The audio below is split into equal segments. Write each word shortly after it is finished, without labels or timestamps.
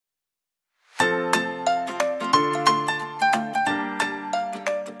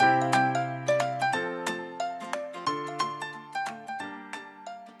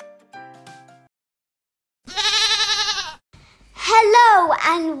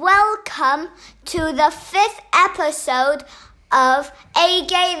and welcome to the 5th episode of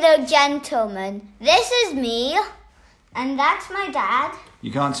AJ the Gentleman. This is me, and that's my dad.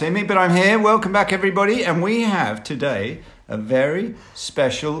 You can't see me, but I'm here. Welcome back, everybody. And we have today a very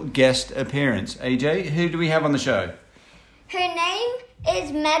special guest appearance. AJ, who do we have on the show? Her name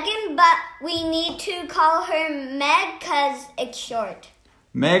is Megan, but we need to call her Meg because it's short.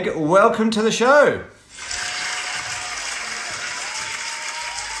 Meg, welcome to the show.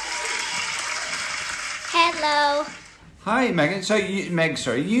 Hello. Hi, Megan. So,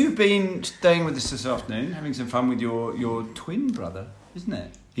 you've been staying with us this afternoon, having some fun with your twin brother, isn't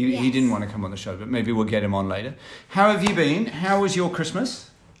it? He didn't want to come on the show, but maybe we'll get him on later. How have you been? How was your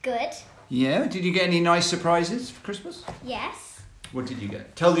Christmas? Good. Yeah? Did you get any nice surprises for Christmas? Yes. What did you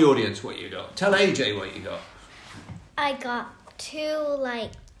get? Tell the audience what you got. Tell AJ what you got. I got 2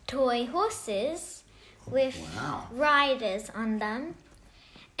 toy horses with riders on them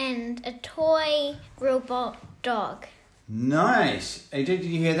and a toy robot dog. Nice. AJ, did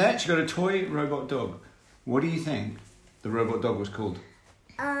you hear that? She got a toy robot dog. What do you think the robot dog was called?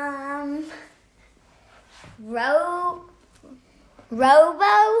 Robo?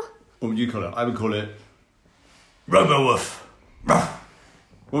 What would you call it? I would call it Robo-Woof. What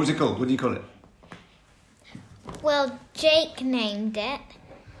was it called? What do you call it? Well, Jake named it.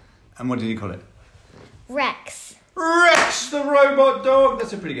 And what did he call it? Rex. Rex the robot dog.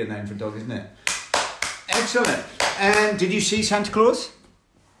 That's a pretty good name for a dog, isn't it? Excellent. And did you see Santa Claus?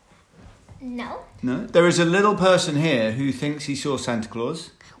 No. No? There is a little person here who thinks he saw Santa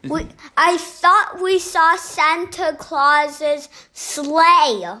Claus. I thought we saw Santa Claus's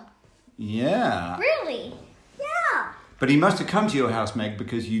sleigh. Yeah. Really? Yeah. But he must have come to your house, Meg,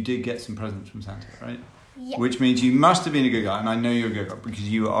 because you did get some presents from Santa, right? Yeah. Which means you must have been a good guy, and I know you're a good girl because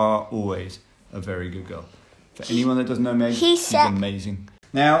you are always a very good girl. For anyone that doesn't know Meg, she's amazing.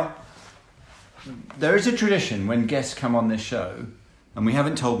 Now, there is a tradition when guests come on this show, and we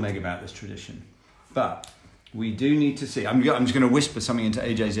haven't told Meg about this tradition, but we do need to see. I'm just going to whisper something into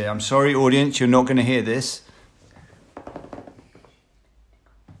AJ's ear. I'm sorry, audience, you're not going to hear this.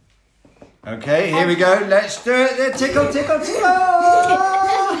 Okay, here we go. Let's do it. The tickle, tickle, tickle.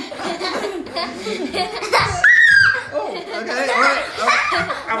 Okay, all right.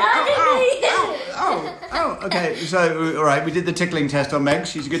 Okay, so, all right, we did the tickling test on Meg.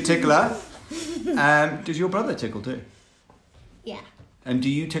 She's a good tickler. Does your brother tickle too? Yeah. And do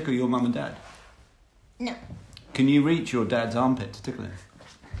you tickle your mum and dad? No. Can you reach your dad's armpit to tickle him?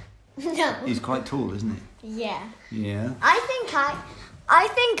 No. He's quite tall, isn't he? Yeah. Yeah. I think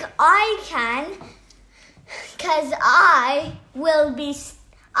I can, because I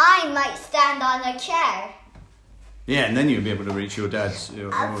might stand on a chair. Yeah, and then you'll be able to reach your dad's,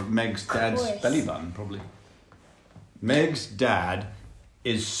 or Meg's dad's course. belly button, probably. Meg's dad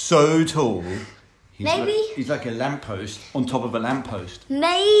is so tall. He's like a lamppost on top of a lamppost.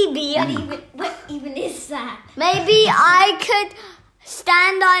 Maybe. What even is that? Maybe I could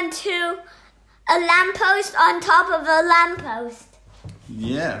stand onto a lamppost on top of a lamppost.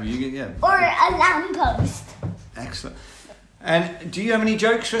 Yeah, yeah. Or a lamppost. Excellent. And do you have any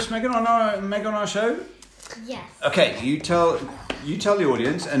jokes for us, Megan, on our show? Yes. Okay, you tell the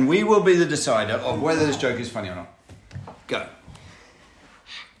audience, and we will be the decider of whether this joke is funny or not. Go.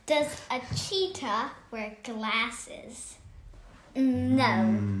 Does a cheetah wear glasses?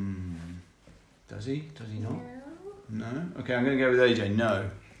 No. Does he? Does he not? No. Okay, I'm going to go with AJ. No.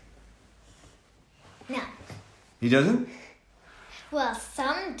 No. He doesn't? Well,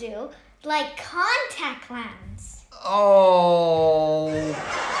 some do, like contact lens. Oh.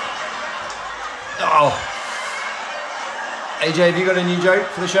 AJ, have you got a new joke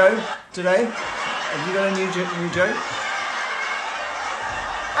for the show today? Have you got a new joke?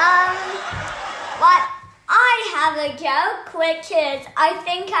 What? I have a joke, which is I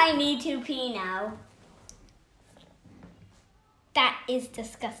think I need to pee now. That is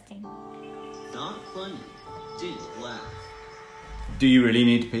disgusting. Not funny. Just laugh. Do you really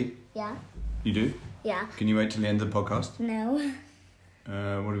need to pee? Yeah. You do? Yeah. Can you wait till the end of the podcast? No.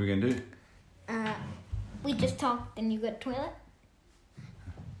 What are we going to do? We just talked and you go to the toilet?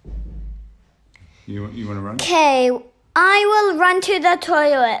 You want to run? Okay, I will run to the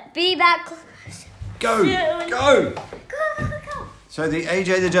toilet. Be back. Go! Go! Go. So the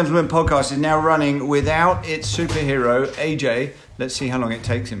AJ the Gentleman podcast is now running without its superhero, AJ. Let's see how long it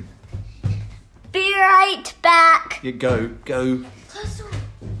takes him. Be right back. Yeah, go. Close the door.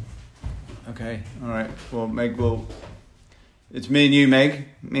 Okay, all right. Well, Meg will... It's me and you, Meg.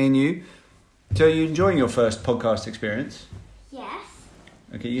 Me and you. So are you enjoying your first podcast experience? Yes.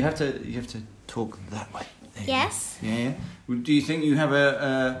 Okay, you have to talk that way. Yes. Yeah. Do you think you have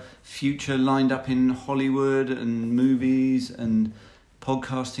a future lined up in Hollywood and movies and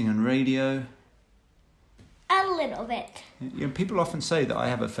podcasting and radio? A little bit. You know, people often say that I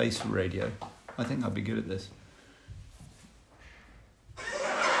have a face for radio. I think I'd be good at this.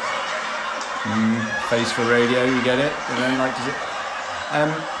 Face for radio, you get it? I don't like to say.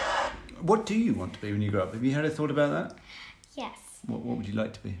 What do you want to be when you grow up? Have you had a thought about that? Yes. What would you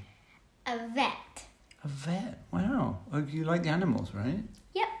like to be? A vet. A vet? Wow. Oh, you like the animals, right?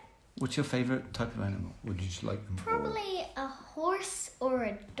 Yep. What's your favourite type of animal? Would you just like them all? Probably a horse or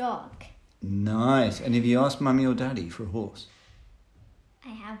a dog. Nice. And have you asked Mummy or Daddy for a horse? I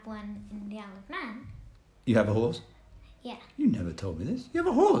have one in the Isle of Man. You have a horse? Yeah. You never told me this. You have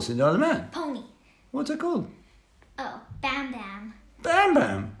a horse in the Isle of Man? Pony. What's it called? Oh, Bam Bam. Bam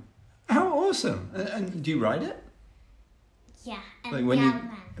Bam. How awesome. And do you ride it? Yeah, and Like the when Isle you of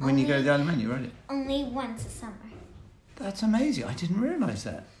Man. when you go to the Isle of Man, you ride it? Only once a summer. That's amazing. I didn't realise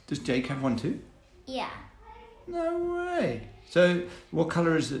that. Does Jake have one too? Yeah. No way. So what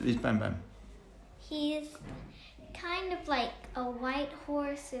colour is Bam Bam? He's kind of like a white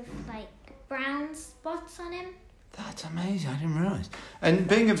horse with like brown spots on him. That's amazing. I didn't realise. And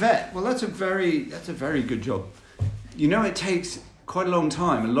being a vet, well, that's a very good job. You know, it takes quite a long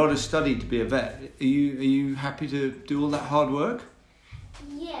time, a lot of study to be a vet. Are you happy to do all that hard work?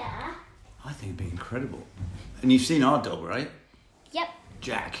 Yeah. I think it'd be incredible. And you've seen our dog, right? Yep.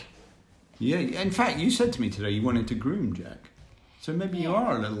 Jack. Yeah. In fact, you said to me today you wanted to groom Jack. So maybe you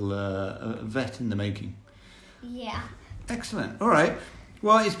are a little a vet in the making. Yeah. Excellent. All right.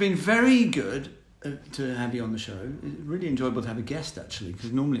 Well, it's been very good to have you on the show. It's really enjoyable to have a guest, actually,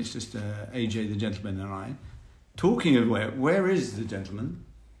 because normally it's just AJ the gentleman and I. Talking of where is the gentleman?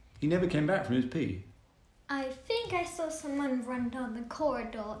 He never came back from his pee. I think I saw someone run down the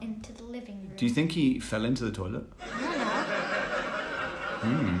corridor into the living room. Do you think he fell into the toilet?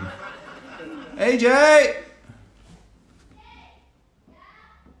 No. AJ!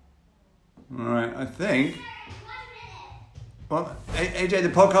 All right, I think... Well, AJ, the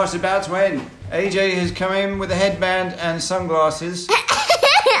podcast is about to end. AJ has come in with a headband and sunglasses.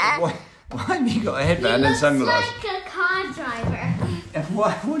 Why have you got a headband and sunglasses? He looks like a car driver.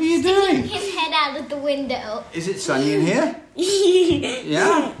 What are you doing? His head out of the window. Is it sunny in here?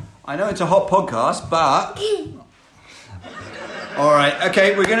 Yeah. I know it's a hot podcast, but... All right,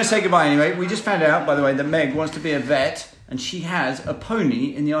 okay, we're going to say goodbye anyway. We just found out, by the way, that Meg wants to be a vet, and she has a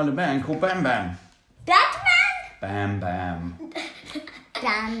pony in the Isle of Man called Bam Bam. Batman? Bam Bam.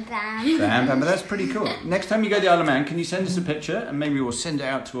 Bam Bam. Bam Bam, but that's pretty cool. Next time you go to the Isle of Man, can you send us a picture, and maybe we'll send it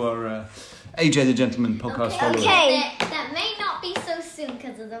out to our AJ the Gentleman podcast followers. Okay. That may not be so soon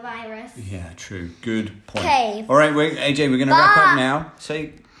because of the virus. Yeah, true. Good point. Okay. All right, AJ, we're going to wrap up now.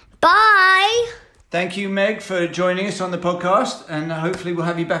 Say Bye. thank you, Meg, for joining us on the podcast, and hopefully we'll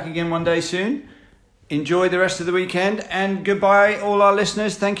have you back again one day soon. Enjoy the rest of the weekend, and goodbye, all our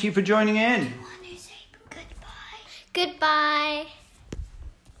listeners. Thank you for joining in. I want to say goodbye. Goodbye.